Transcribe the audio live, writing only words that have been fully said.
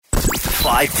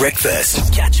5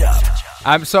 Breakfast. Catch up.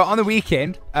 So on the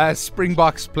weekend,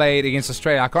 Springboks played against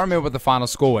Australia. I can't remember what the final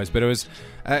score was, but it was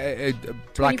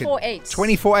 24-8.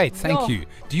 24-8. Thank you.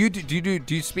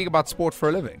 Do you speak about sport for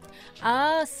a living?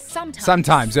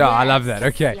 Sometimes. Yeah, Yes. I love that.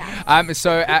 Okay. Yeah.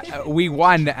 So we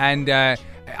won, and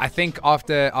I think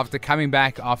after coming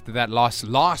back after that loss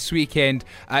last weekend,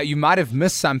 you might have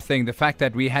missed something. The fact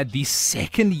that we had the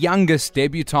second youngest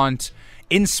debutante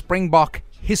in Springbok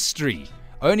history.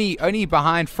 Only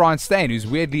behind Frans Steyn, who's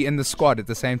weirdly in the squad at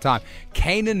the same time.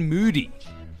 Canan Moodie.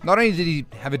 Not only did he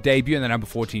have a debut in the number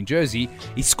 14 jersey,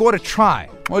 he scored a try.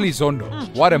 Oli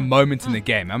Zondo. What a moment in the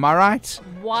game. Am I right?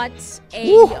 What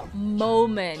a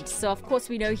moment. So, of course,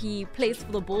 we know he plays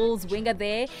for the Bulls, winger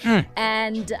there.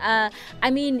 And,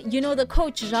 the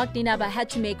coach, Jacques Dinaba, had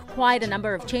to make quite a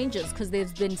number of changes because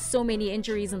there's been so many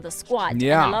injuries in the squad.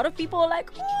 Yeah. And a lot of people are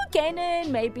like,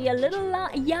 Canan, maybe a little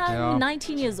young,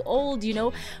 19 years old,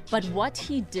 But what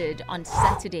he did on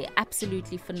Saturday,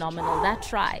 absolutely phenomenal. That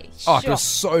try. It was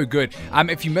so good.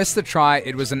 If you missed the try,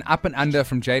 it was an up and under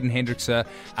from Jaden Hendrickse,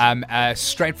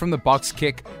 straight from the box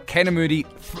kick. Canan Moodie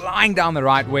flying down the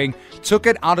right wing, took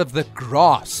it out of the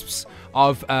grasps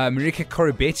of Marika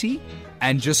Korobetti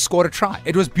and just scored a try.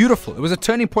 It was beautiful. It was a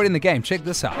turning point in the game. Check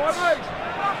this out.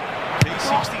 Key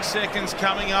 60 seconds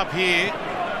coming up here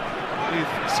with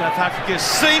South Africa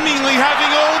seemingly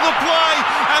having all the play,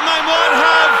 and they might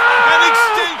have an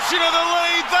extension of the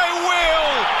lead. They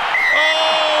will.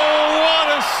 Oh, what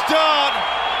a start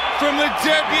from the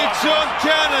debutante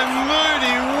Canan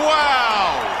Moodie.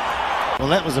 Wow. Well,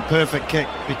 that was a perfect kick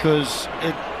because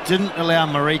it didn't allow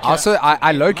Marika. Also,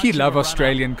 I low-key love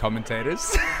Australian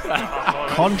commentators.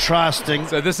 Contrasting.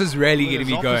 So this is really getting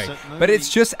me going. But it's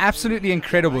just absolutely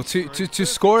incredible to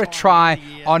score a try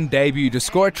on debut, to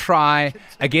score a try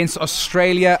against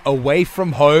Australia away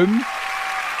from home.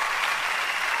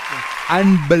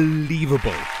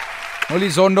 Unbelievable. Oli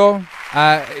Zondo,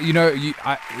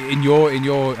 in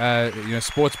your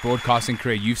sports broadcasting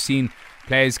career, you've seen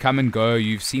players come and go.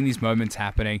 You've seen these moments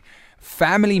happening.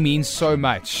 Family means so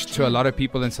much to a lot of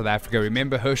people in South Africa.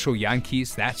 Remember Herschel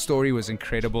Yankees? That story was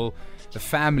incredible. The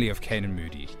family of Canan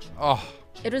Moodie. Oh,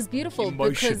 it was beautiful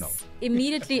emotional. Because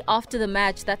immediately after the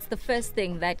match, that's the first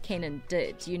thing that Canan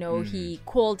did. He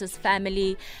called his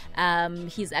family.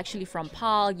 He's actually from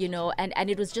Paarl, and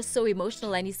it was just so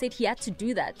emotional. And he said he had to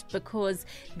do that because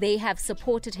they have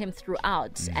supported him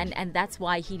throughout. And that's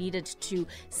why he needed to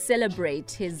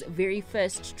celebrate his very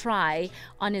first try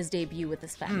on his debut with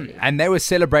his family. And they were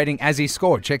celebrating as he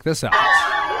scored. Check this out.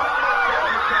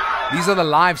 These are the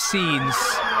live scenes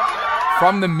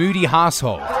from the Moodie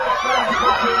household.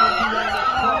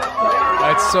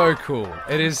 That's so cool.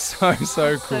 It is so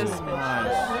cool.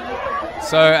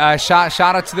 So shout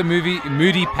out to the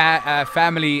Moodie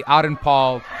family out in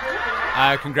Paarl.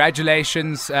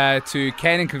 Congratulations to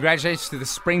Canan. Congratulations to the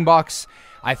Springboks.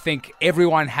 I think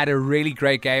everyone had a really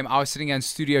great game. I was sitting in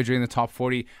studio during the top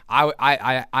 40.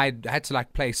 I had to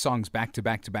play songs back to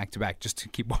back just to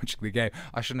keep watching the game.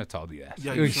 I shouldn't have told you that.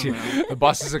 Yeah, the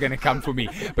bosses are going to come for me.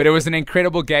 But it was an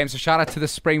incredible game. So shout out to the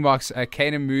Springboks,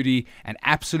 Canan Moodie, an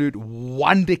absolute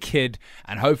wonder kid,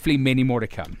 and hopefully many more to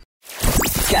come.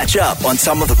 Catch up on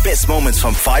some of the best moments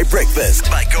from 5 Breakfast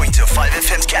by going to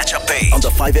 5FM's catch-up page on the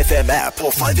 5FM app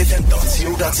or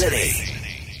 5FM.co.za.